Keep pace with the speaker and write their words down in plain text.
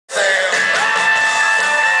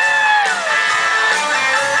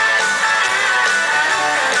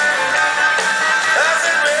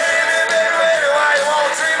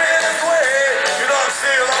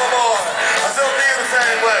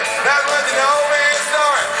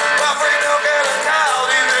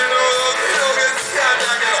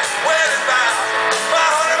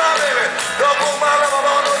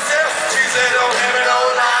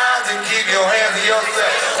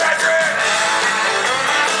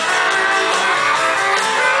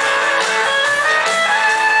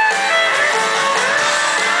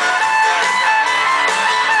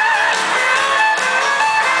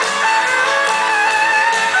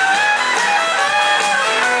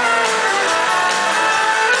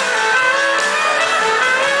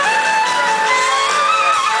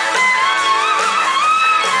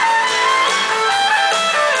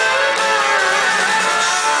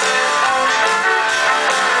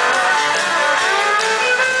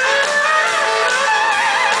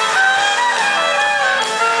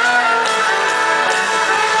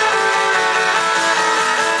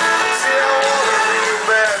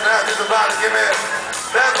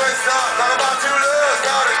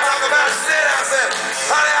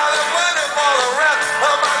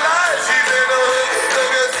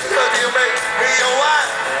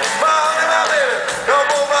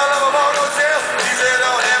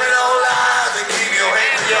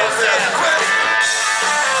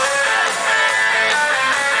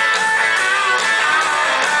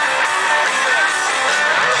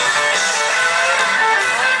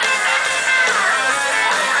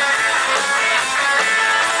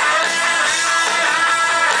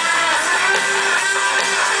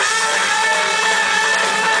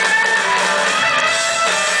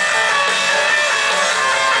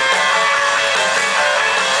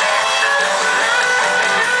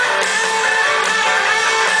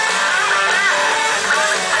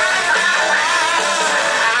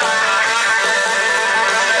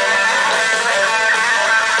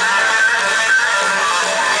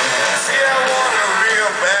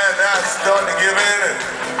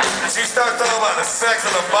to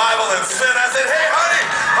the Bible and sin. I said, hey, honey,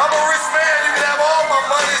 I'm a rich man. You can have all my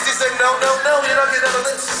money. She said, no, no, no, you're not getting none of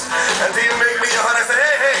this. Until you make me a honey. I said,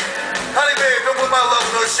 hey, hey, honey, babe, don't put my love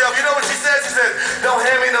on no shelf. You know what she said? She said, don't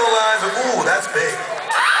hand me no lines of, ooh, that's big.